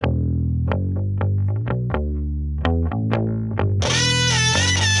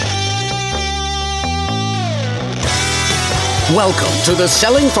Welcome to the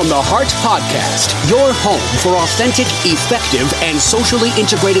Selling from the Heart podcast, your home for authentic, effective, and socially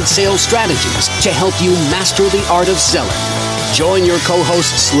integrated sales strategies to help you master the art of selling. Join your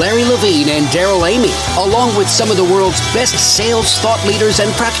co-hosts Larry Levine and Daryl Amy, along with some of the world's best sales thought leaders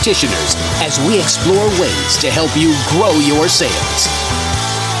and practitioners, as we explore ways to help you grow your sales.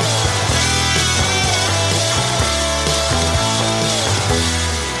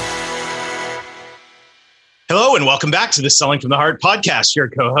 Hello and welcome back to the Selling from the Heart podcast. Your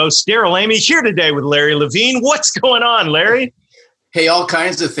co-host, Daryl Amy, here today with Larry Levine. What's going on, Larry? Hey, all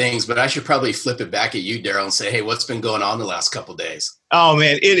kinds of things, but I should probably flip it back at you, Daryl, and say, hey, what's been going on the last couple of days? Oh,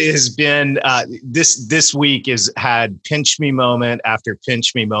 man, it has been, this week has had pinch me moment after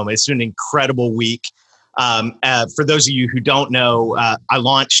pinch me moment. It's been an incredible week. For those of you who don't know, I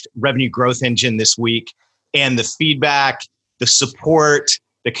launched Revenue Growth Engine this week, and the feedback, the support,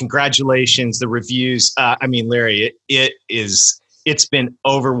 the congratulations, the reviews. Larry, it's been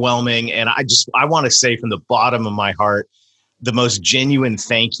overwhelming. And I want to say from the bottom of my heart, the most genuine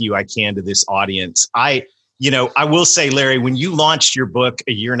thank you I can to this audience. I will say, Larry, when you launched your book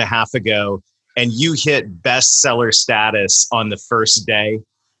a year and a half ago and you hit bestseller status on the first day,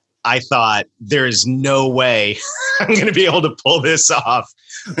 I thought there is no way I'm going to be able to pull this off.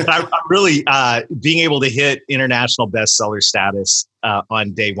 But I really, being able to hit international bestseller status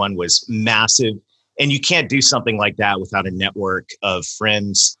on day one was massive. And you can't do something like that without a network of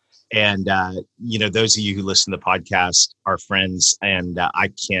friends. And, those of you who listen to the podcast are friends. And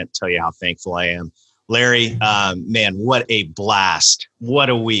I can't tell you how thankful I am. Larry, man, what a blast. What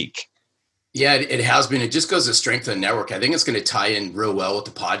a week. Yeah, it has been. It just goes to strengthen the network. I think it's going to tie in real well with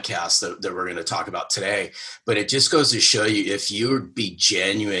the podcast that we're going to talk about today. But it just goes to show you, if you be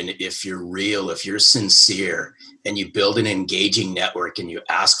genuine, if you're real, if you're sincere, and you build an engaging network and you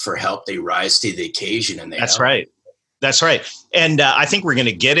ask for help, they rise to the occasion. And That's right. That's right. And I think we're going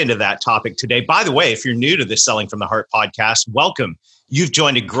to get into that topic today. By the way, if you're new to the Selling from the Heart podcast, welcome. You've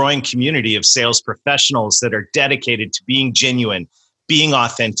joined a growing community of sales professionals that are dedicated to being genuine, being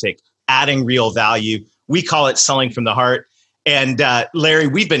authentic, adding real value. We call it Selling from the Heart. And Larry,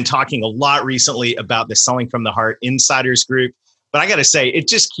 we've been talking a lot recently about the Selling from the Heart Insiders Group, but I got to say, it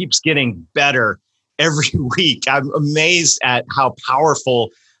just keeps getting better every week. I'm amazed at how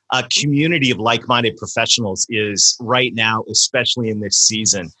powerful a community of like-minded professionals is right now, especially in this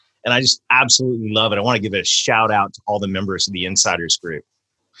season. And I just absolutely love it. I want to give a shout out to all the members of the Insiders Group.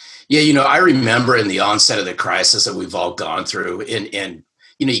 Yeah, I remember in the onset of the crisis that we've all gone through, and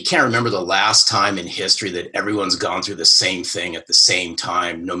you can't remember the last time in history that everyone's gone through the same thing at the same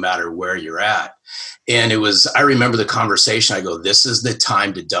time, no matter where you're at. And I remember the conversation. I go, this is the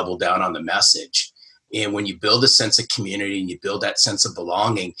time to double down on the message. And when you build a sense of community and you build that sense of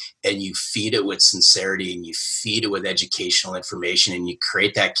belonging and you feed it with sincerity and you feed it with educational information and you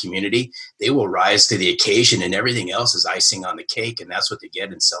create that community, they will rise to the occasion, and everything else is icing on the cake. And that's what they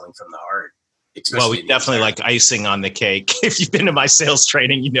get in Selling from the Heart. Well, we definitely like icing on the cake. If you've been to my sales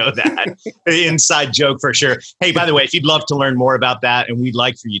training, you know that. Inside joke for sure. Hey, by the way, if you'd love to learn more about that, and we'd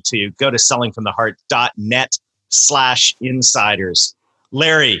like for you to, go to sellingfromtheheart.net/insiders.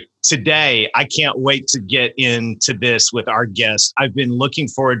 Larry, today, I can't wait to get into this with our guest. I've been looking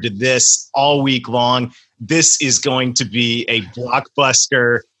forward to this all week long. This is going to be a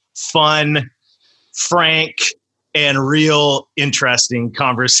blockbuster, fun, frank, and real interesting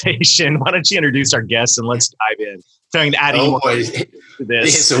conversation. Why don't you introduce our guests and let's dive in. To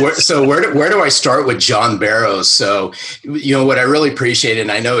this. So where do I start with John Barrows? So, what I really appreciate,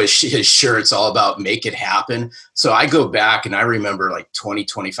 and I know his shirt's all about make it happen. So I go back and I remember like 20,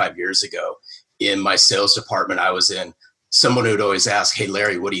 25 years ago in my sales department I was in, someone would always ask, hey,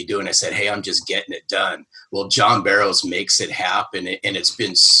 Larry, what are you doing? I said, hey, I'm just getting it done. Well, John Barrows makes it happen, and it's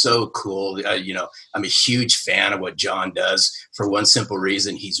been so cool. I'm a huge fan of what John does for one simple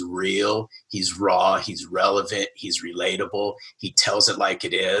reason. He's real, he's raw, he's relevant, he's relatable. He tells it like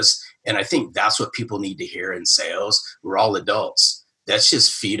it is. And I think that's what people need to hear in sales. We're all adults. Let's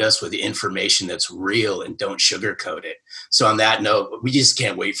just feed us with information that's real and don't sugarcoat it. So on that note, we just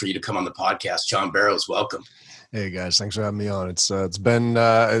can't wait for you to come on the podcast. John Barrows, welcome. Hey guys, thanks for having me on. It's been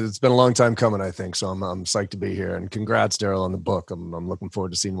a long time coming, I think. So I'm psyched to be here, and congrats, Daryl, on the book. I'm looking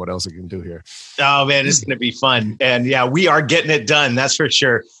forward to seeing what else I can do here. Oh man, it's going to be fun, and yeah, we are getting it done. That's for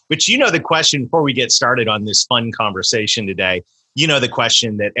sure. But the question before we get started on this fun conversation today. The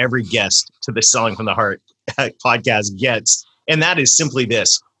question that every guest to the Selling from the Heart podcast gets, and that is simply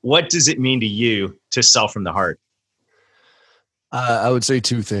this: what does it mean to you to sell from the heart? I would say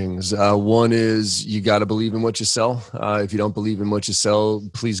two things. One is you got to believe in what you sell. If you don't believe in what you sell,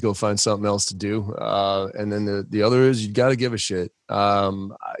 please go find something else to do. And then the other is you got to give a shit.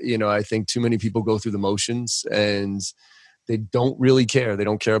 I think too many people go through the motions and they don't really care. They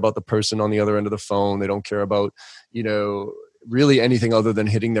don't care about the person on the other end of the phone. They don't care about, really anything other than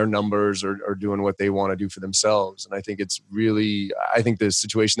hitting their numbers or doing what they want to do for themselves. And I think I think the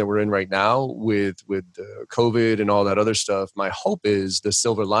situation that we're in right now with COVID and all that other stuff, my hope is the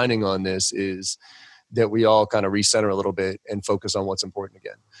silver lining on this is that we all kind of recenter a little bit and focus on what's important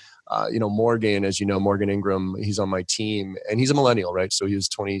again. Morgan, as you know, Morgan Ingram, he's on my team and he's a millennial, right? So he was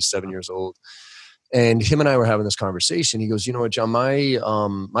 27 years old. And him and I were having this conversation. He goes, you know what, John,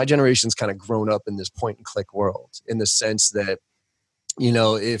 my generation's kind of grown up in this point and click world in the sense that,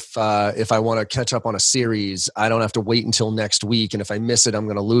 if I want to catch up on a series, I don't have to wait until next week. And if I miss it, I'm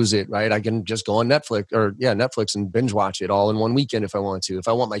going to lose it, right? I can just go on Netflix and binge watch it all in one weekend if I want to. If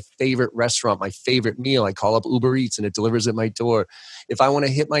I want my favorite restaurant, my favorite meal, I call up Uber Eats and it delivers at my door. If I want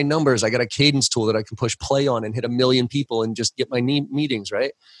to hit my numbers, I got a cadence tool that I can push play on and hit 1 million people and just get my meetings,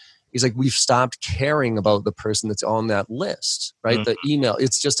 right? He's like, we've stopped caring about the person that's on that list, right? Mm-hmm. The email,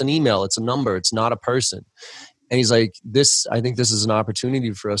 it's just an email. It's a number. It's not a person. And he's like, I think this is an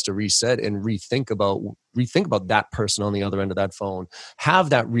opportunity for us to reset and rethink about that person on the other end of that phone, have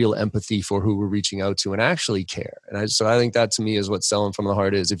that real empathy for who we're reaching out to and actually care. And so I think that to me is what selling from the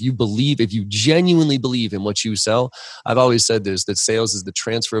heart is. If you genuinely believe in what you sell, I've always said this, that sales is the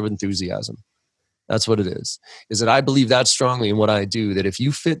transfer of enthusiasm. That's what it is that I believe that strongly in what I do, that if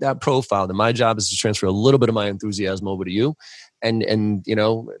you fit that profile, then my job is to transfer a little bit of my enthusiasm over to you and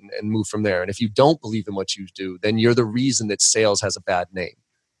move from there. And if you don't believe in what you do, then you're the reason that sales has a bad name.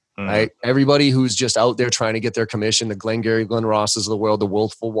 Right? Everybody who's just out there trying to get their commission, the Glengarry Glen Rosses of the world, the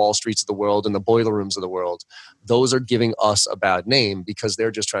Wolf of Wall Streets of the world, and the Boiler Rooms of the world, those are giving us a bad name because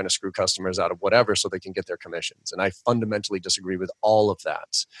they're just trying to screw customers out of whatever so they can get their commissions. And I fundamentally disagree with all of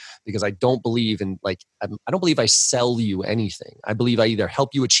that because I don't believe I sell you anything. I believe I either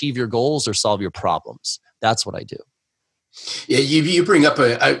help you achieve your goals or solve your problems. That's what I do. Yeah, you bring up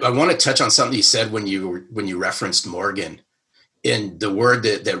I want to touch on something you said when you referenced Morgan. And the word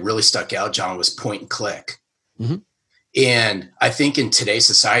that really stuck out, John, was point and click. Mm-hmm. And I think in today's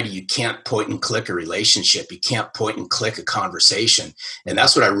society, you can't point and click a relationship. You can't point and click a conversation. And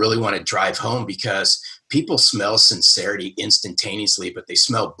that's what I really want to drive home because people smell sincerity instantaneously, but they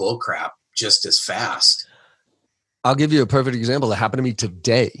smell bullcrap just as fast. I'll give you a perfect example that happened to me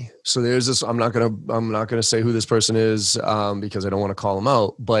today. So there's this, I'm not gonna say who this person is because I don't want to call them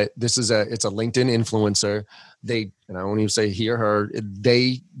out, but it's a LinkedIn influencer. And I won't even say he or her,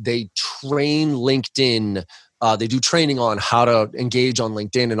 they train LinkedIn. They do training on how to engage on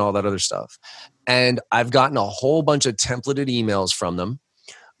LinkedIn and all that other stuff. And I've gotten a whole bunch of templated emails from them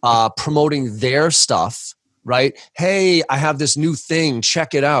promoting their stuff. Right? Hey, I have this new thing.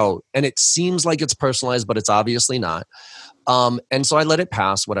 Check it out. And it seems like it's personalized, but it's obviously not. And so I let it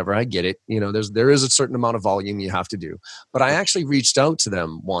pass, whatever. I get it. There is a certain amount of volume you have to do. But I actually reached out to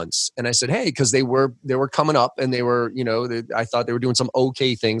them once and I said, hey, because they were coming up and they were, I thought they were doing some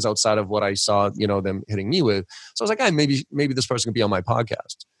okay things outside of what I saw, them hitting me with. So I was like, hey, maybe this person could be on my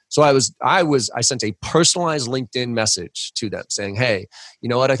podcast. So I sent a personalized LinkedIn message to them saying, hey, you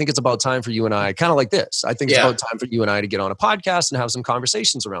know what? I think it's about time for you and I, kind of like this. I think it's about time for you and I to get on a podcast and have some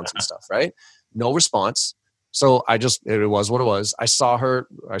conversations around some stuff, right? No response. So it was what it was. I saw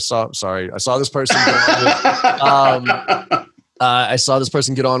this person I saw this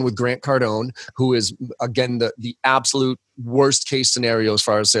person get on with Grant Cardone, who is, again, the absolute worst case scenario as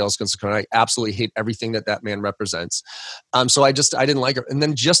far as sales concerned. I absolutely hate everything that man represents. So I didn't like her. And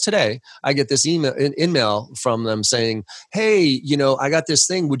then just today, I get this email from them saying, hey, I got this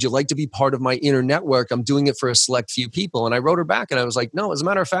thing. Would you like to be part of my inner network? I'm doing it for a select few people. And I wrote her back and I was like, no, as a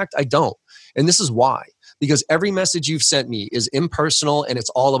matter of fact, I don't. And this is why. Because every message you've sent me is impersonal and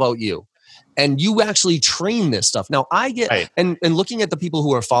it's all about you. And you actually train this stuff. Now I get, right. and looking at the people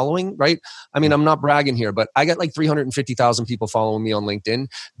who are following, right? I mean, I'm not bragging here, but I got like 350,000 people following me on LinkedIn.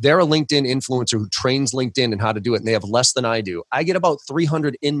 They're a LinkedIn influencer who trains LinkedIn and how to do it. And they have less than I do. I get about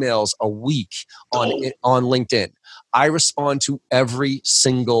 300 emails a week on LinkedIn. I respond to every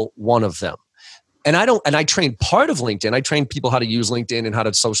single one of them. And I train part of LinkedIn. I train people how to use LinkedIn and how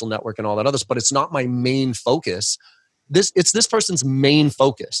to social network and all that others, but it's not my main focus. It's this person's main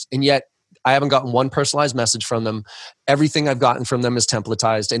focus. And yet I haven't gotten one personalized message from them. Everything I've gotten from them is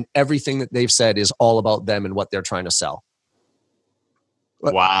templatized, and everything that they've said is all about them and what they're trying to sell.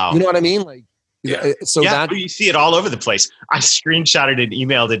 Wow. You know what I mean? Like, Yeah. So yeah, that you see it all over the place. I screenshotted an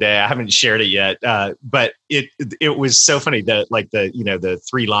email today. I haven't shared it yet, but it was so funny. The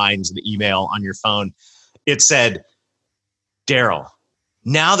 3 lines of the email on your phone. It said, Daryl,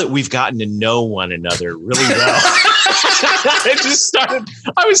 now that we've gotten to know one another really well.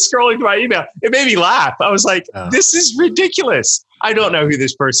 I was scrolling to my email. It made me laugh. I was like, this is ridiculous. I don't know who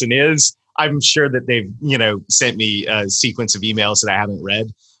this person is. I'm sure that they've, sent me a sequence of emails that I haven't read.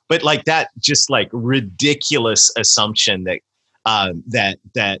 But like that, just like ridiculous assumption that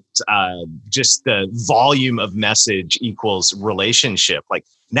just the volume of message equals relationship. Like,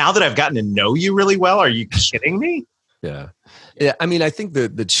 now that I've gotten to know you really well, are you kidding me? Yeah. I mean, I think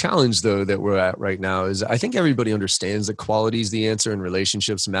the challenge though that we're at right now is I think everybody understands that quality is the answer and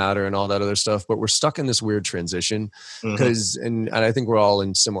relationships matter and all that other stuff, but we're stuck in this weird transition because, and I think we're all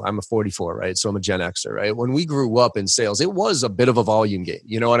in similar, I'm a 44, right? So I'm a Gen Xer, right? When we grew up in sales, it was a bit of a volume game.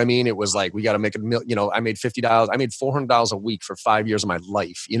 You know what I mean? It was like, we got to make I made $50. I made $400 a week for 5 years of my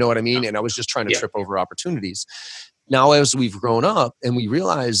life. You know what I mean? And I was just trying to trip over opportunities. Now, as we've grown up and we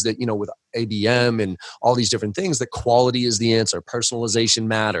realize that, with ABM and all these different things, that quality is the answer. Personalization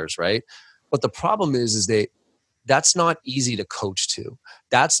matters, right? But the problem is that that's not easy to coach to.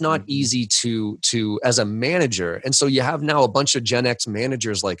 That's not easy to as a manager. And so you have now a bunch of Gen X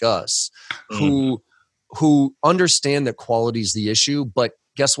managers like us who understand that quality is the issue, but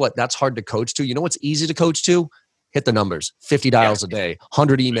guess what? That's hard to coach to. You know what's easy to coach to? Hit the numbers, 50 dials a day,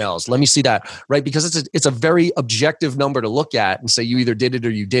 100 emails. Let me see that, right? Because it's a very objective number to look at and say you either did it or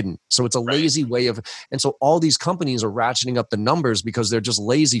you didn't. So it's a lazy way of, and so all these companies are ratcheting up the numbers because they're just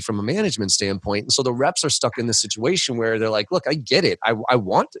lazy from a management standpoint. And so the reps are stuck in this situation where they're like, look, I get it. I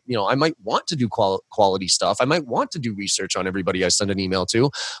want, I might want to do quality stuff. I might want to do research on everybody I send an email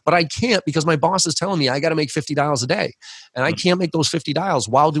to, but I can't because my boss is telling me I got to make 50 dials a day. And I can't make those 50 dials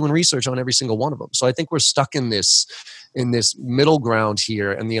while doing research on every single one of them. So I think we're stuck in this middle ground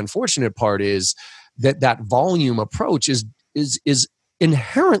here. And the unfortunate part is that volume approach is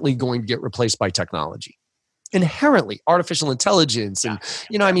inherently going to get replaced by technology. Inherently, artificial intelligence. And,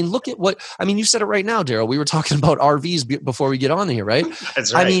 look at you said it right now, Daryl. We were talking about RVs before we get on here, right?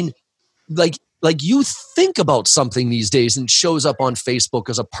 That's right. I mean, like you think about something these days and it shows up on Facebook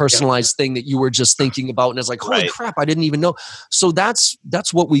as a personalized thing that you were just thinking about. And it's like, holy crap, I didn't even know. So that's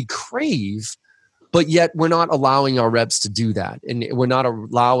what we crave. But yet we're not allowing our reps to do that. And we're not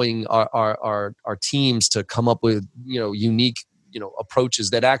allowing our teams to come up with, unique, approaches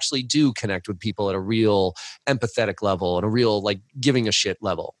that actually do connect with people at a real empathetic level and a real like giving a shit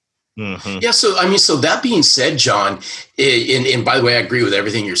level. Yeah. So that being said, John, and by the way, I agree with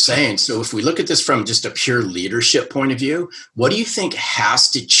everything you're saying. So if we look at this from just a pure leadership point of view, what do you think has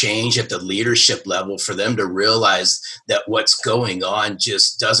to change at the leadership level for them to realize that what's going on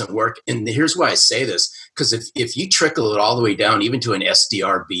just doesn't work? And here's why I say this, because if you trickle it all the way down, even to an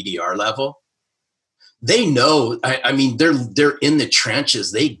SDR, BDR level, they know, they're in the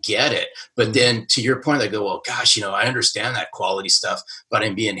trenches. They get it. But then to your point, they go, well, gosh, I understand that quality stuff, but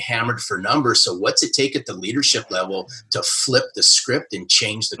I'm being hammered for numbers. So what's it take at the leadership level to flip the script and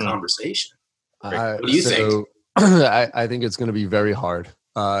change the conversation? What do you think? I think it's going to be very hard.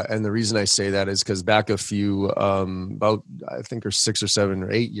 And the reason I say that is because back a few, about I think 6 or 7 or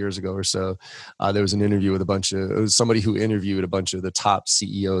 8 years ago or so, there was an interview with it was somebody who interviewed a bunch of the top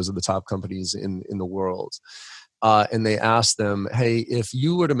CEOs of the top companies in the world. And they asked them, hey, if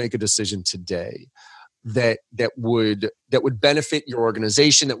you were to make a decision today that would benefit your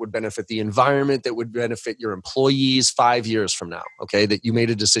organization, that would benefit the environment, that would benefit your employees 5 years from now, okay, that you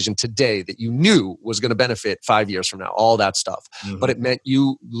made a decision today that you knew was going to benefit 5 years from now, all that stuff. But it meant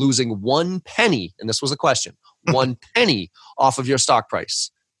you losing 1 penny, and this was the question, 1 penny off of your stock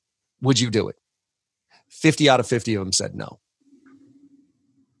price. Would you do it? 50 out of 50 of them said no.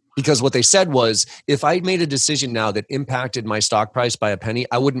 Because what they said was, if I made a decision now that impacted my stock price by a penny,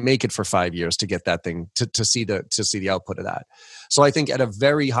 I wouldn't make it for 5 years to get that thing to see the output of that. So I think at a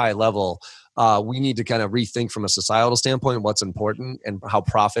very high level, we need to kind of rethink from a societal standpoint what's important and how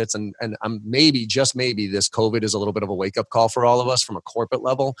profits and maybe just maybe this COVID is a little bit of a wake up call for all of us from a corporate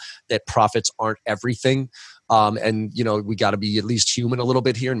level that profits aren't everything. And we got to be at least human a little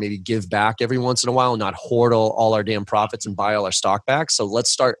bit here and maybe give back every once in a while and not hoard all our damn profits and buy all our stock back. So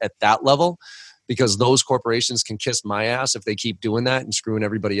let's start at that level, because those corporations can kiss my ass if they keep doing that and screwing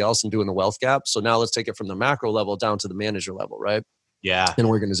everybody else and doing the wealth gap. So now let's take it from the macro level down to the manager level, right? Yeah. In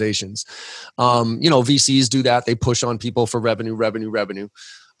organizations. VCs do that. They push on people for revenue.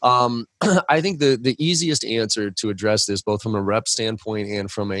 I think the easiest answer to address this, both from a rep standpoint and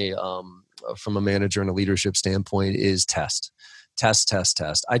from a manager and a leadership standpoint, is test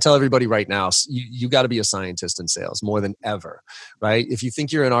test. I tell everybody right now, you got to be a scientist in sales more than ever, right? If you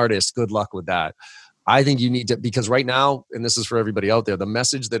think you're an artist, good luck with that. I think you need to, because right now, and this is for everybody out there, the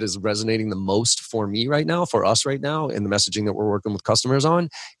message that is resonating the most for me right now, for us right now, and the messaging that we're working with customers on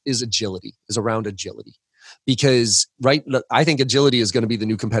is around agility. Because I think agility is going to be the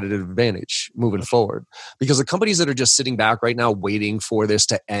new competitive advantage moving forward. Because the companies that are just sitting back right now waiting for this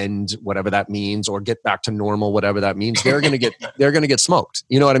to end, whatever that means, or get back to normal, whatever that means, they're going to get smoked.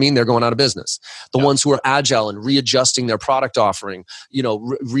 You know what I mean? They're going out of business. The ones who are agile and readjusting their product offering,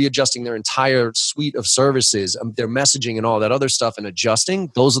 readjusting their entire suite of services, their messaging and all that other stuff, and adjusting,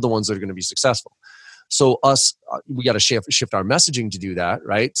 those are the ones that are going to be successful. So we got to shift our messaging to do that,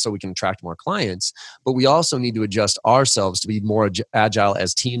 right? So we can attract more clients, but we also need to adjust ourselves to be more agile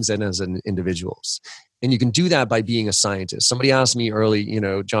as teams and as individuals. And you can do that by being a scientist. Somebody asked me early,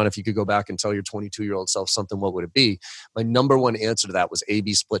 John, if you could go back and tell your 22-year-old self something, what would it be? My number one answer to that was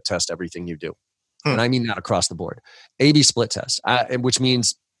A/B split test everything you do. And I mean that across the board. A/B split test, which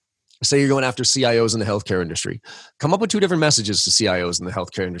means, say you're going after CIOs in the healthcare industry. Come up with 2 different messages to CIOs in the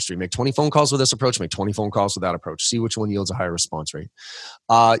healthcare industry. Make 20 phone calls with this approach, make 20 phone calls with that approach. See which one yields a higher response rate.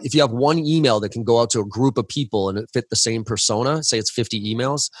 If you have one email that can go out to a group of people and it fit the same persona, say it's 50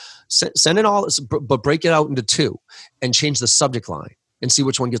 emails, send it all, but break it out into 2 and change the subject line and see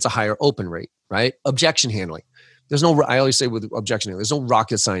which one gets a higher open rate, right? Objection handling. I always say with objection handling, there's no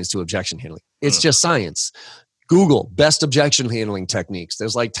rocket science to objection handling. It's just science. Google best objection handling techniques.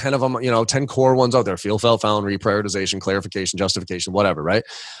 There's like 10 of them, 10 core ones out there. Feel, felt, found, reprioritization, clarification, justification, whatever, right?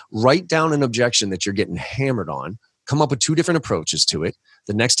 Write down an objection that you're getting hammered on. Come up with 2 different approaches to it.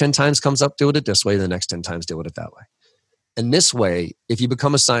 The next 10 times comes up, do it this way. The next 10 times, do it that way. And this way, if you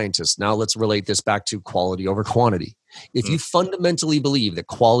become a scientist, now let's relate this back to quality over quantity. If you fundamentally believe that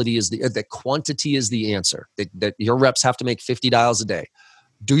quantity is the answer, that your reps have to make 50 dials a day,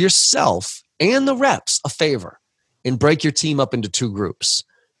 do yourself and the reps a favor and break your team up into 2 groups.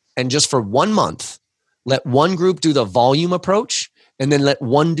 And just for 1 month, let one group do the volume approach and then let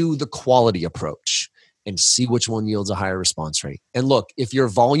one do the quality approach and see which one yields a higher response rate. And look, if your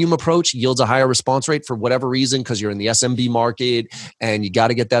volume approach yields a higher response rate for whatever reason, because you're in the SMB market and you got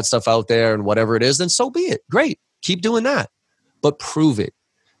to get that stuff out there and whatever it is, then so be it. Great. Keep doing that. But prove it.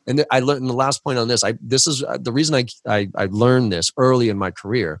 And I learned, and the last point on this, this is the reason I learned this early in my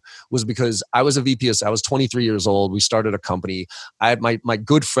career was because I was a VP. I was 23 years old. We started a company. I had my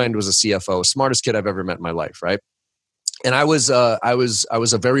good friend was a CFO, smartest kid I've ever met in my life, right? And I was a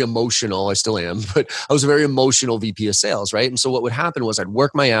very emotional, I still am, but I was a very emotional VP of sales, right? And so what would happen was I'd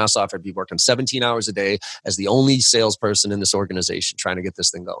work my ass off. I'd be working 17 hours a day as the only salesperson in this organization trying to get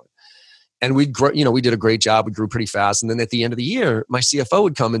this thing going. And we did a great job. We grew pretty fast. And then at the end of the year, my CFO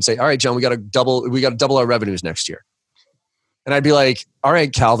would come and say, all right, John, we got to double our revenues next year. And I'd be like, all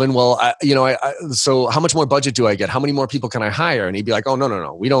right, Calvin, well, so how much more budget do I get? How many more people can I hire? And he'd be like, oh,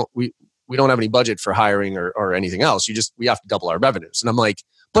 no. We don't have any budget for hiring or anything else. We have to double our revenues. And I'm like,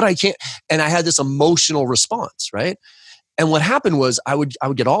 but I can't. And I had this emotional response, right? And what happened was I would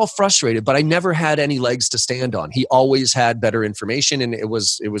get all frustrated, but I never had any legs to stand on. He always had better information, and it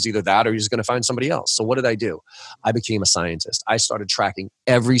was either that or he was going to find somebody else. So what did I do? I became a scientist. I started tracking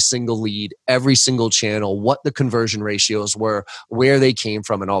every single lead, every single channel, what the conversion ratios were, where they came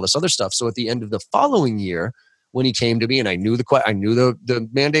from, and all this other stuff. So at the end of the following year, when he came to me and I knew the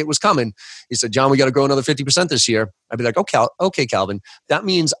mandate was coming, he said, John, we got to grow another 50% this year. I'd be like, okay, Calvin, that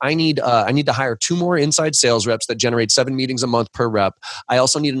means I need to hire 2 more inside sales reps that generate 7 meetings a month per rep. I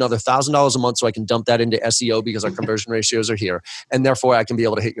also need another $1,000 a month so I can dump that into SEO because our conversion ratios are here. And therefore I can be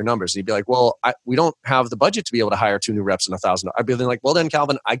able to hit your numbers. And he'd be like, well, we don't have the budget to be able to hire 2 new reps and $1,000. I'd be like, well then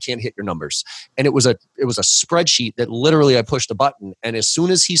Calvin, I can't hit your numbers. And it was a spreadsheet that literally I pushed a button. And as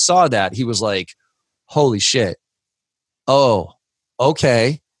soon as he saw that, he was like, holy shit. Oh,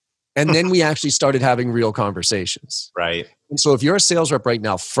 okay. And then we actually started having real conversations. Right. And so if you're a sales rep right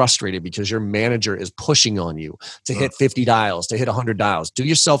now frustrated because your manager is pushing on you to hit 50 dials, to hit 100 dials, do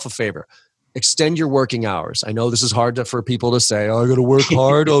yourself a favor. Extend your working hours. I know this is hard for people to say, oh, I got to work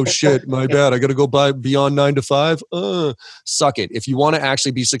hard. Oh, shit, my bad. I got to go beyond 9 to 5. Suck it. If you want to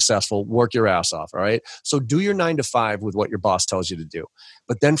actually be successful, work your ass off, all right? So do your 9 to 5 with what your boss tells you to do.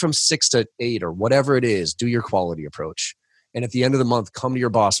 But then from 6 to 8 or whatever it is, do your quality approach. And at the end of the month, come to your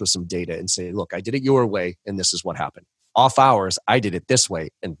boss with some data and say, look, I did it your way, and this is what happened. Off hours, I did it this way,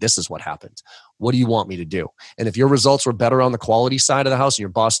 and this is what happened. What do you want me to do? And if your results were better on the quality side of the house and your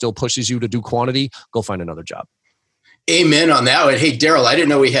boss still pushes you to do quantity, go find another job. Amen on that one. Hey, Daryl, I didn't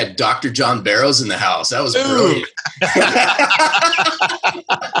know we had Dr. John Barrows in the house. That was brilliant.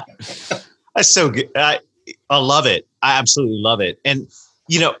 That's so good. I love it. I absolutely love it. And,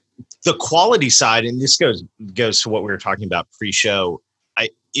 the quality side, and this goes to what we were talking about pre-show.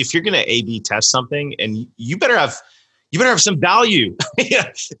 If you're going to A/B test something, and you better have some value.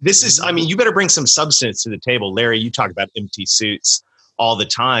 This is, you better bring some substance to the table. Larry, you talk about empty suits all the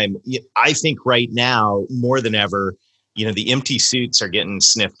time. I think right now, more than ever, the empty suits are getting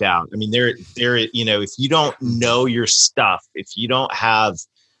sniffed out. They're if you don't know your stuff, if you don't have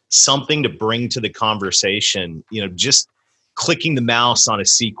something to bring to the conversation, just clicking the mouse on a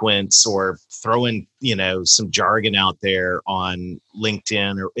sequence or throwing, some jargon out there on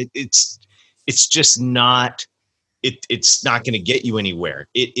LinkedIn, or it's just not, it's not going to get you anywhere.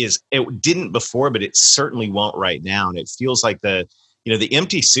 It didn't before, but it certainly won't right now. And it feels like the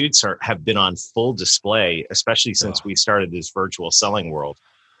empty suits have been on full display, especially since we started this virtual selling world.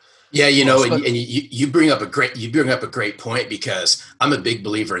 Yeah, and you bring up a great point, because I'm a big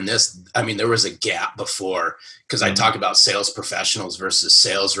believer in this. There was a gap before, because I talk about sales professionals versus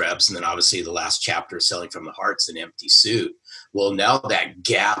sales reps, and then obviously the last chapter, Selling from the Heart's an empty suit. Well, now that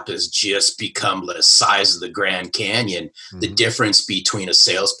gap has just become the size of the Grand Canyon, the difference between a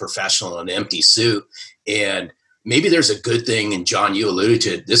sales professional and an empty suit. And maybe there's a good thing, and John, you alluded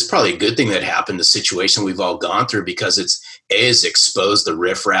to it, this is probably a good thing that happened, the situation we've all gone through, because it's exposed the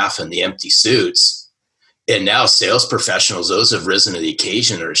riffraff and the empty suits. And now sales professionals, those have risen to the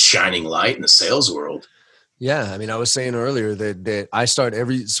occasion, are a shining light in the sales world. Yeah. I was saying earlier that I start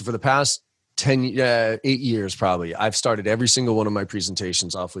for the past 8 years, probably, I've started every single one of my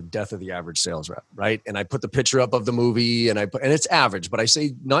presentations off with death of the average sales rep. Right. And I put the picture up of the movie, and it's average, but I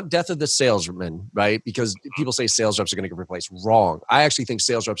say not death of the salesman, right? Because people say sales reps are going to get replaced. Wrong. I actually think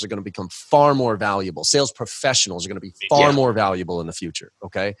sales reps are going to become far more valuable. Sales professionals are going to be far more valuable in the future.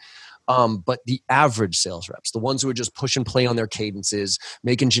 Okay. But the average sales reps, the ones who are just push and play on their cadences,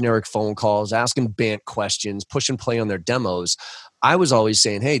 making generic phone calls, asking BANT questions, push and play on their demos, I was always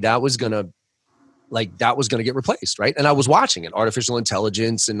saying, hey, that was going to get replaced, right? And I was watching it, artificial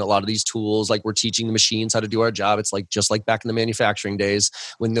intelligence and a lot of these tools, like we're teaching the machines how to do our job. It's like just like back in the manufacturing days,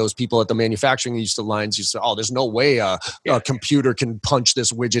 when those people at the manufacturing used to say, oh, there's no way a computer can punch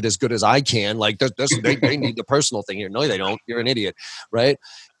this widget as good as I can. Like they need the personal thing here. No, they don't. You're an idiot, right?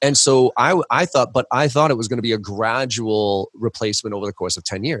 And so I thought it was going to be a gradual replacement over the course of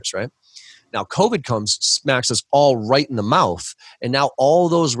 10 years, right? Now, COVID comes, smacks us all right in the mouth. And now all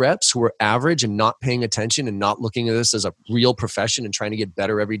those reps who are average and not paying attention and not looking at this as a real profession and trying to get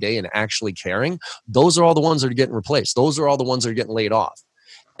better every day and actually caring, those are all the ones that are getting replaced. Those are all the ones that are getting laid off.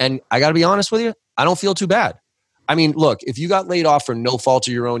 And I got to be honest with you, I don't feel too bad. Look, if you got laid off for no fault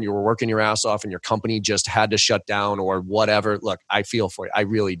of your own, you were working your ass off and your company just had to shut down or whatever, look, I feel for you. I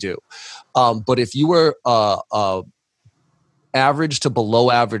really do. But if you were average to below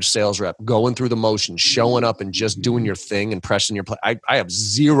average sales rep, going through the motions, showing up and just doing your thing and pressing your play, I have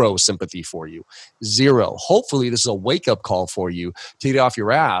zero sympathy for you. Zero. Hopefully this is a wake-up call for you to get off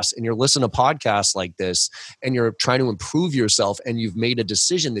your ass, and you're listening to podcasts like this and you're trying to improve yourself, and you've made a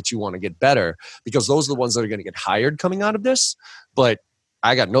decision that you want to get better, because those are the ones that are going to get hired coming out of this. But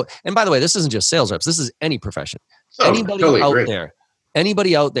I got no, and by the way, this isn't just sales reps. This is any profession.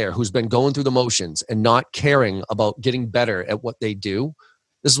 Anybody out there who's been going through the motions and not caring about getting better at what they do,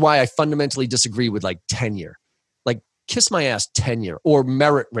 this is why I fundamentally disagree with like tenure. Like, kiss my ass tenure or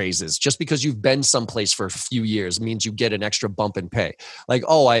merit raises. Just because you've been someplace for a few years means you get an extra bump in pay. Like,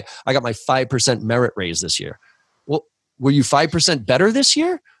 oh, I got my 5% merit raise this year. Well, were you 5% better this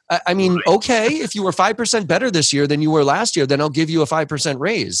year? Okay, if you were 5% better this year than you were last year, then I'll give you a 5%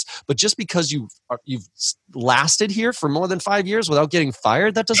 raise. But just because you've lasted here for more than 5 years without getting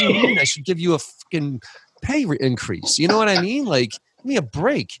fired, that doesn't mean I should give you a fucking pay increase. You know what I mean? Like, give me a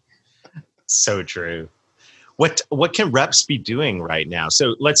break. So true. What can reps be doing right now?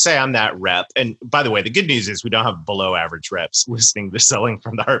 So let's say I'm that rep. And by the way, the good news is we don't have below average reps listening to Selling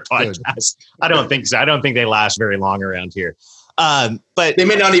from the Heart podcast. Good. I don't think so. I don't think they last very long around here. But they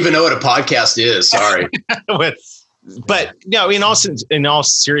may not even know what a podcast is. Sorry. but no, in all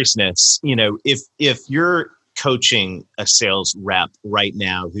seriousness, if you're coaching a sales rep right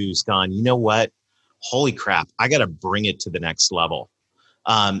now who's gone, you know what? Holy crap, I got to bring it to the next level.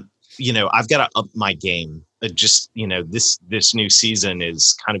 I've got to up my game. This new season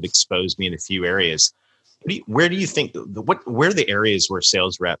has kind of exposed me in a few areas. Where do you think where are the areas where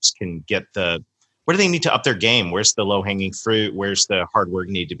sales reps can get where do they need to up their game? Where's the low hanging fruit? Where's the hard work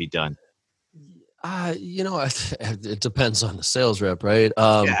need to be done? It depends on the sales rep, right?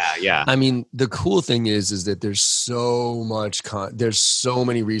 Yeah. I mean, the cool thing is that there's so much, there's so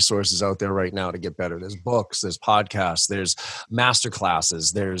many resources out there right now to get better. There's books, there's podcasts, there's master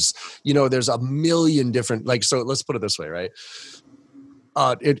classes, there's a million different, so let's put it this way, right?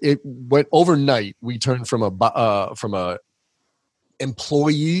 It went overnight. We turned from a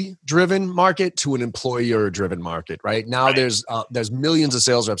employee driven market to an employer driven market, right? Now Right. there's millions of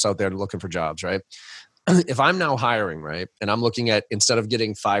sales reps out there looking for jobs, right? If I'm now hiring, right, and I'm looking at, instead of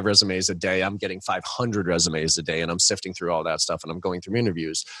getting 5 resumes a day, I'm getting 500 resumes a day, and I'm sifting through all that stuff and I'm going through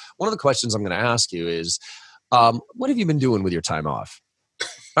interviews. One of the questions I'm going to ask you is, what have you been doing with your time off?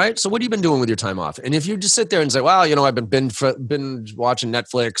 Right. So what have you been doing with your time off? And if you just sit there and say, well, I've been watching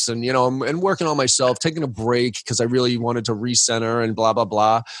Netflix and, and working on myself, taking a break because I really wanted to recenter and blah, blah,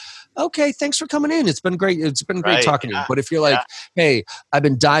 blah. Okay. Thanks for coming in. It's been great. It's been great talking to you. But if you're like, hey, I've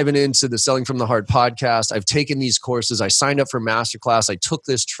been diving into the Selling from the Heart podcast. I've taken these courses. I signed up for masterclass. I took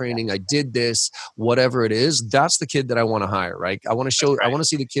this training. I did this, whatever it is. That's the kid that I want to hire, right? I want to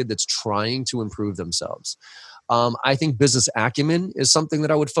see the kid that's trying to improve themselves. I think business acumen is something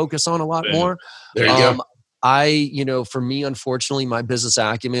that I would focus on a lot more. There you go. For me, unfortunately, my business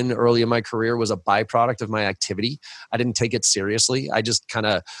acumen early in my career was a byproduct of my activity. I didn't take it seriously. I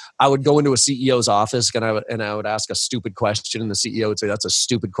would go into a CEO's office and I would ask a stupid question, and the CEO would say, "That's a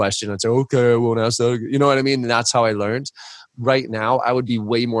stupid question." I'd say, "Okay, I won't ask that." You know what I mean? And that's how I learned. Right now, I would be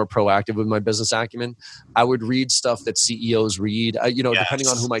way more proactive with my business acumen. I would read stuff that CEOs read, depending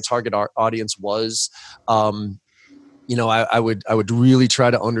on who my target audience was. I would really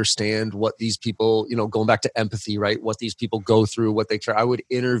try to understand what these people, going back to empathy, right? What these people go through, what they try. I would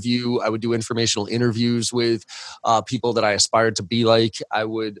do informational interviews with people that I aspired to be like. I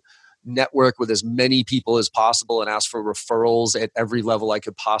would network with as many people as possible and ask for referrals at every level I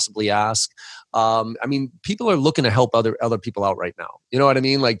could possibly ask. People are looking to help other people out right now. You know what I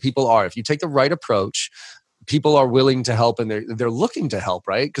mean? Like, people are. If you take the right approach, people are willing to help, and they're looking to help,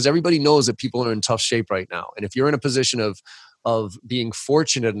 right? Because everybody knows that people are in tough shape right now. And if you're in a position of being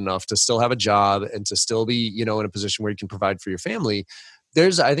fortunate enough to still have a job and to still be, in a position where you can provide for your family,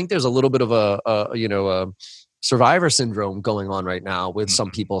 I think there's a little bit of a survivor syndrome going on right now with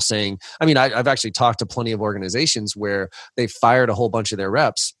some people saying, I've actually talked to plenty of organizations where they fired a whole bunch of their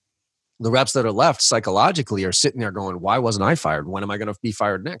reps. The reps that are left psychologically are sitting there going, why wasn't I fired? When am I going to be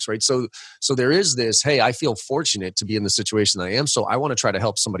fired next? Right. So there is this, hey, I feel fortunate to be in the situation that I am. So I want to try to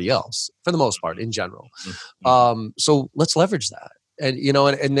help somebody else, for the most part, in general. So let's leverage that. And,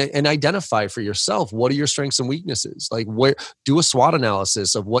 and identify for yourself, what are your strengths and weaknesses? Like, do a SWOT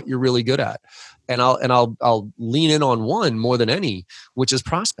analysis of what you're really good at. And I'll lean in on one more than any, which is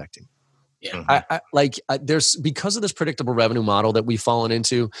prospecting. Yeah. There's, because of this predictable revenue model that we've fallen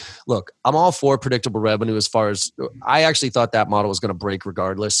into. Look, I'm all for predictable revenue, as far as I actually thought that model was going to break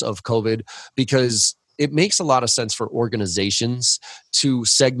regardless of COVID, because it makes a lot of sense for organizations to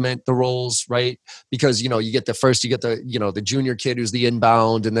segment the roles, right? Because, you get the junior kid who's the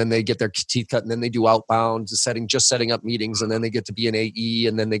inbound, and then they get their teeth cut, and then they do outbound, setting up meetings, and then they get to be an AE,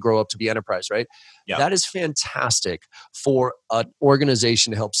 and then they grow up to be enterprise, right? Yep. That is fantastic for an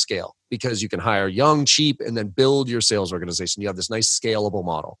organization to help scale, because you can hire young, cheap, and then build your sales organization. You have this nice scalable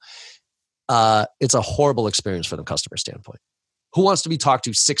model. It's a horrible experience from the customer standpoint. Who wants to be talked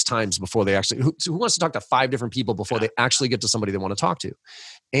to 6 times before they actually, who wants to talk to 5 different people before they actually get to somebody they want to talk to?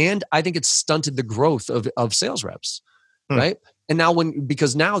 And I think it's stunted the growth of sales reps, right? And now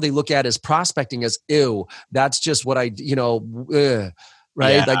because now they look at as prospecting as, ew, that's just what right?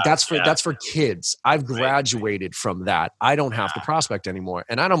 Yeah, that's for kids. I've graduated from that. I don't have to prospect anymore.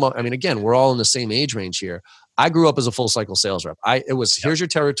 And again, we're all in the same age range here. I grew up as a full cycle sales rep. Here's your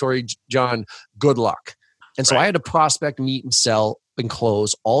territory, John, good luck. And so I had to prospect, meet, and sell and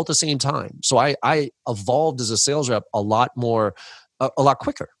close all at the same time. So I evolved as a sales rep a lot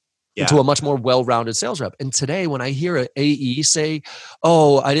quicker into a much more well-rounded sales rep. And today, when I hear an AE say,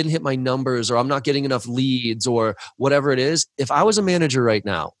 "Oh, I didn't hit my numbers," or "I'm not getting enough leads," or whatever it is, if I was a manager right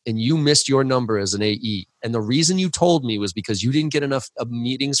now and you missed your number as an AE, and the reason you told me was because you didn't get enough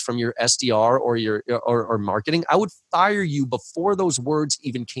meetings from your SDR or your or marketing, I would fire you before those words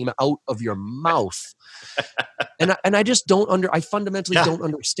even came out of your mouth. And I just I fundamentally don't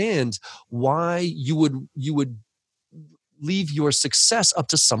understand why you would leave your success up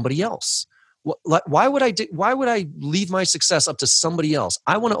to somebody else. Why would I leave my success up to somebody else?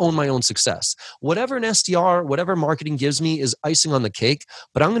 I want to own my own success. Whatever an SDR, whatever marketing gives me is icing on the cake,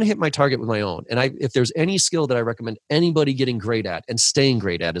 but I'm going to hit my target with my own. And if there's any skill that I recommend anybody getting great at and staying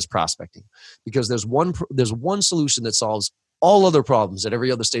great at, is prospecting, because there's one solution that solves all other problems at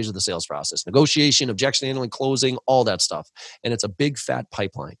every other stage of the sales process, negotiation, objection handling, closing, all that stuff. And it's a big fat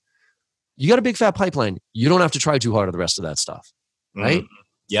pipeline. You got a big fat pipeline. You don't have to try too hard on the rest of that stuff. Right?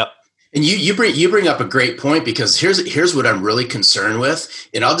 Yep. And you bring up a great point, because here's what I'm really concerned with,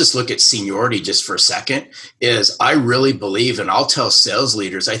 and I'll just look at seniority just for a second, is I really believe, and I'll tell sales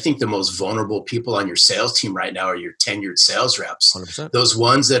leaders, I think the most vulnerable people on your sales team right now are your tenured sales reps. 100%. Those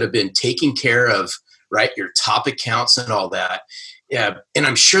ones that have been taking care of, right, your top accounts and all that. Yeah, and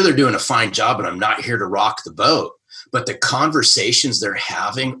I'm sure they're doing a fine job, and I'm not here to rock the boat, but the conversations they're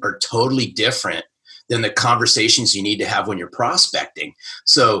having are totally different than the conversations you need to have when you're prospecting.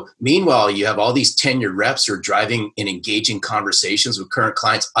 So meanwhile, you have all these tenured reps who are driving and engaging conversations with current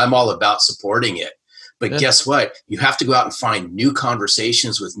clients. I'm all about supporting it. But guess what? You have to go out and find new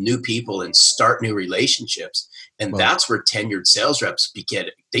conversations with new people and start new relationships. And that's where tenured sales reps get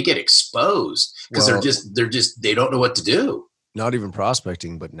exposed, because they don't know what to do. Not even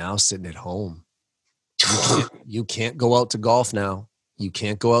prospecting, but now sitting at home. You can't go out to golf now. You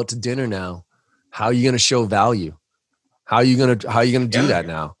can't go out to dinner now. How are you going to show value? How are you going to do that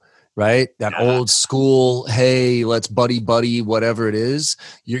now? Right? That old school, hey, let's buddy, whatever it is.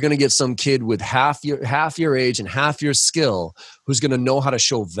 You're going to get some kid with half your age and half your skill who's going to know how to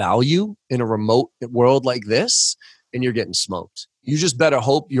show value in a remote world like this, and you're getting smoked. You just better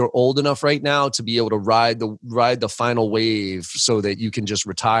hope you're old enough right now to be able to ride the final wave, so that you can just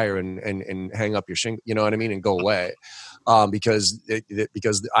retire and hang up your shingle, you know what I mean, and go away. Because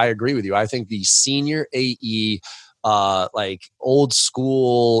I agree with you. I think the senior AE, like old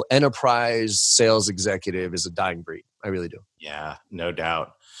school enterprise sales executive, is a dying breed. I really do. Yeah, no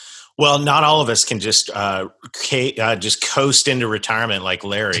doubt. Well, not all of us can just coast into retirement like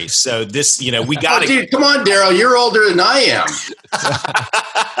Larry. So this, we got to. Dude, come on, Daryl. You're older than I am.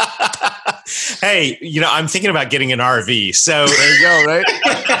 Hey, I'm thinking about getting an RV. So there you go, right?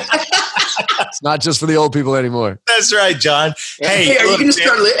 It's not just for the old people anymore. That's right, John. Hey,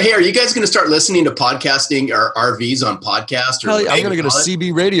 are you guys going to start listening to podcasting or RVs on podcast? I'm going to get a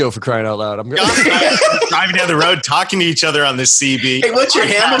CB radio, for crying out loud. I'm driving down the road, talking to each other on the CB. Hey, what's your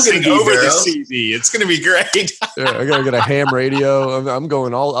ham going to be over the CB? It's going to be great. Yeah, I got to get a ham radio. I'm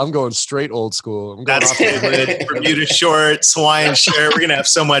going straight old school. I'm going That's good. Bermuda shorts, Hawaiian shirt. We're going to have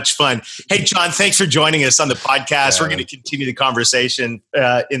so much fun. Hey, John, thanks for joining us on the podcast. Yeah. We're going to continue the conversation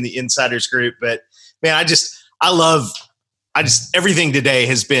in the Insiders group. But man, everything today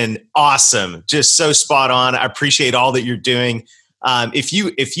has been awesome. Just so spot on. I appreciate all that you're doing.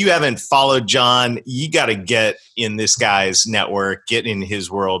 If you haven't followed John, you got to get in this guy's network, get in his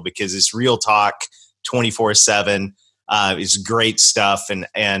world, because it's real talk 24/7. It's great stuff. And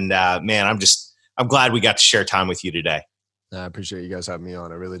man, I'm glad we got to share time with you today. I appreciate you guys having me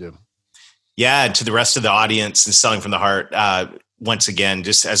on. I really do. Yeah. And to the rest of the audience and Selling from the Heart, once again,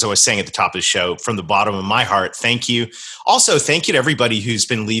 just as I was saying at the top of the show, from the bottom of my heart, thank you. Also, thank you to everybody who's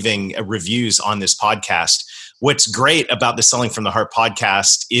been leaving reviews on this podcast. What's great about the Selling from the Heart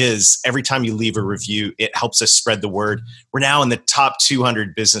podcast is every time you leave a review, it helps us spread the word. We're now in the top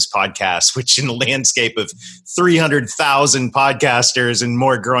 200 business podcasts, which in a landscape of 300,000 podcasters and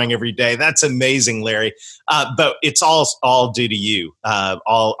more growing every day. That's amazing, Larry. But it's all due to you,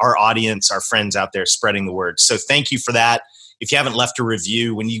 all our audience, our friends out there spreading the word. So thank you for that. If you haven't left a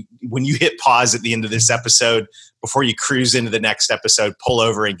review, when you hit pause at the end of this episode, before you cruise into the next episode, pull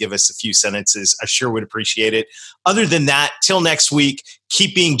over and give us a few sentences. I sure would appreciate it. Other than that, till next week,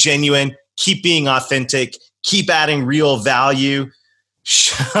 keep being genuine, keep being authentic, keep adding real value.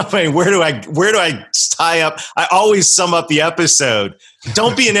 I mean, where do I tie up? I always sum up the episode.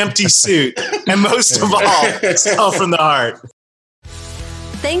 Don't be an empty suit. And most of all, sell from the heart.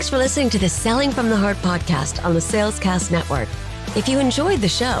 Thanks for listening to the Selling from the Heart podcast on the Salescast Network. If you enjoyed the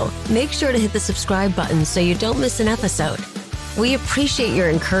show, make sure to hit the subscribe button so you don't miss an episode. We appreciate your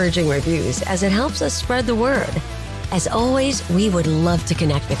encouraging reviews as it helps us spread the word. As always, we would love to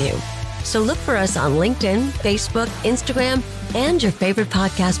connect with you. So look for us on LinkedIn, Facebook, Instagram, and your favorite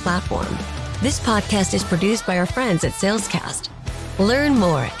podcast platform. This podcast is produced by our friends at Salescast. Learn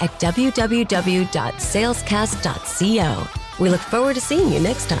more at www.salescast.co. We look forward to seeing you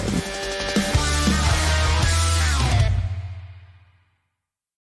next time.